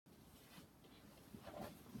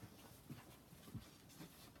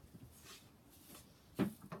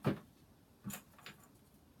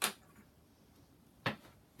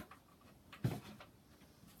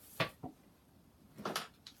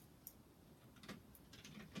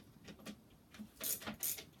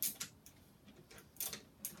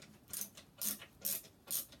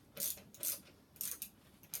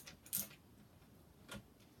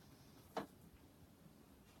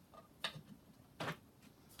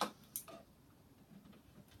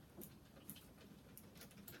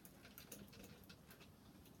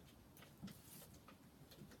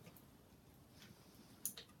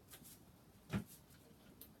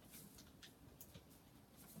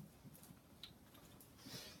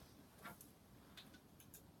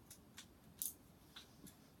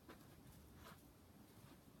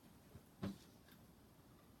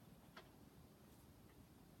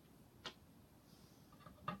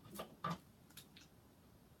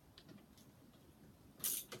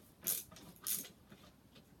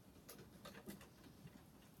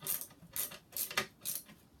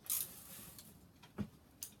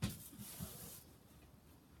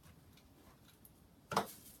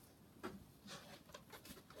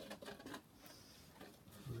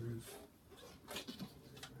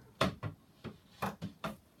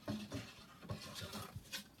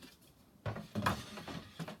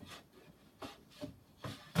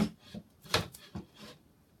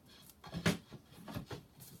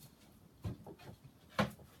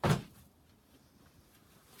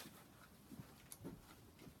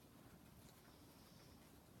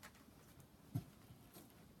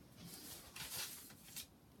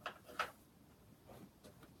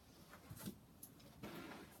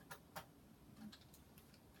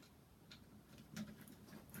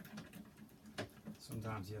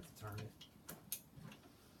sometimes you have to turn it.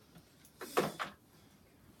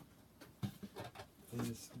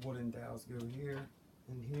 These wooden dowels go here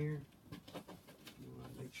and here. You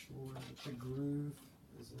want to make sure that the groove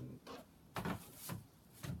is in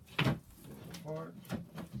the part.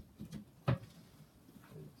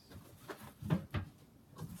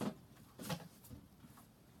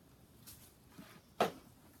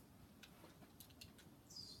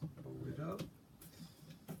 Pull it up.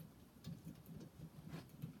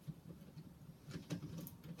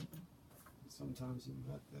 Sometimes you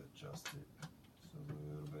have to adjust it just a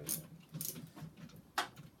little bit.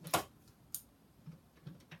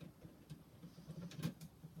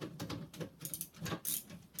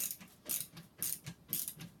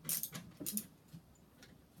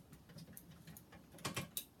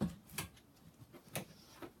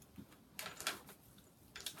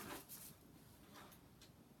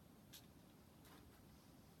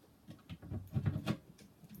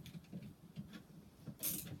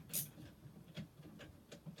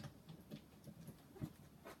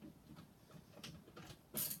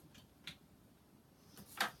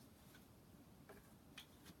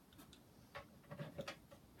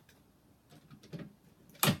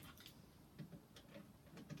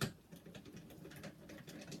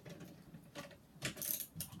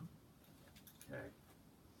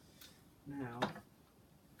 Now,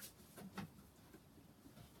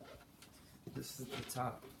 this is the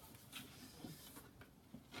top.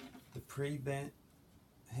 The pre-bent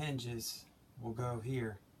hinges will go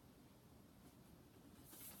here.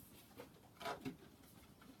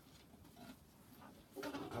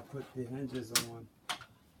 I put the hinges on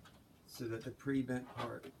so that the pre-bent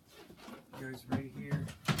part goes right here.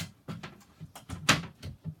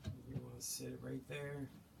 You want to sit it right there.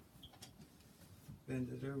 Bend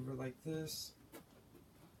it over like this.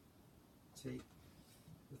 Take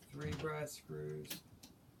the 3 brass screws.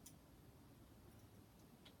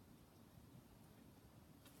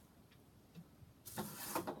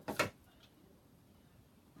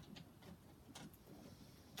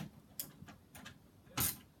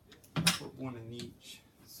 Put one in each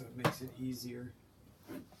so it makes it easier.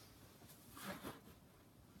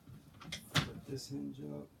 Put this hinge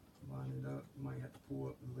up, line it up. You might have to pull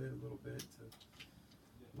up the lid a little bit to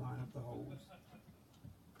line up the holes.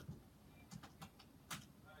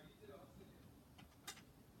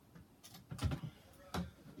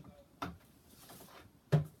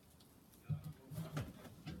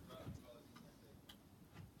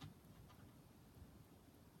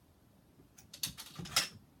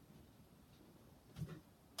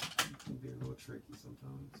 It can be a little tricky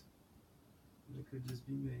sometimes. And it could just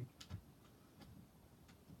be me.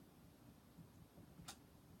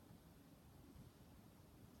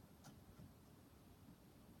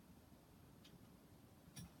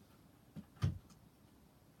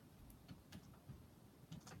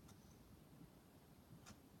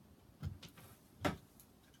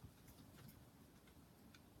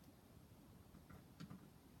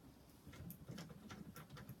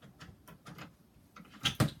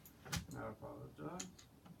 I apologize.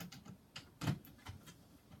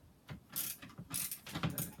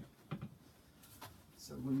 Okay.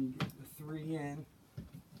 So when you get the 3 in,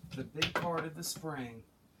 the big part of the spring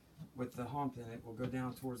with the hump in it will go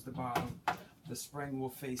down towards the bottom. The spring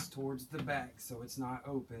will face towards the back so it's not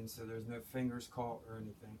open, so there's no fingers caught or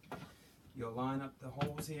anything. You'll line up the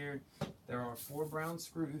holes here. There are 4 brown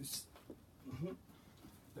screws.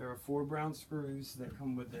 There are 4 brown screws that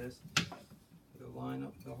come with this. You'll line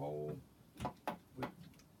up the hole with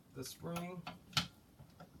the spring.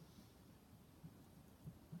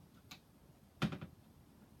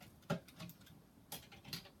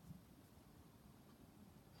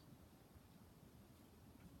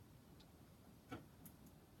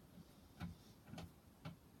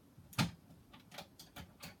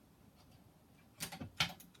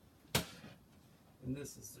 And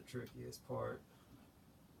this is the trickiest part.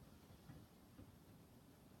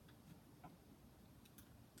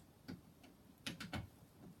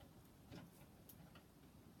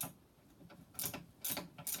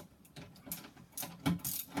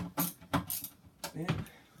 And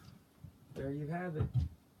there you have it.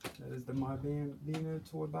 That is the My Bambino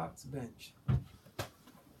toy box bench.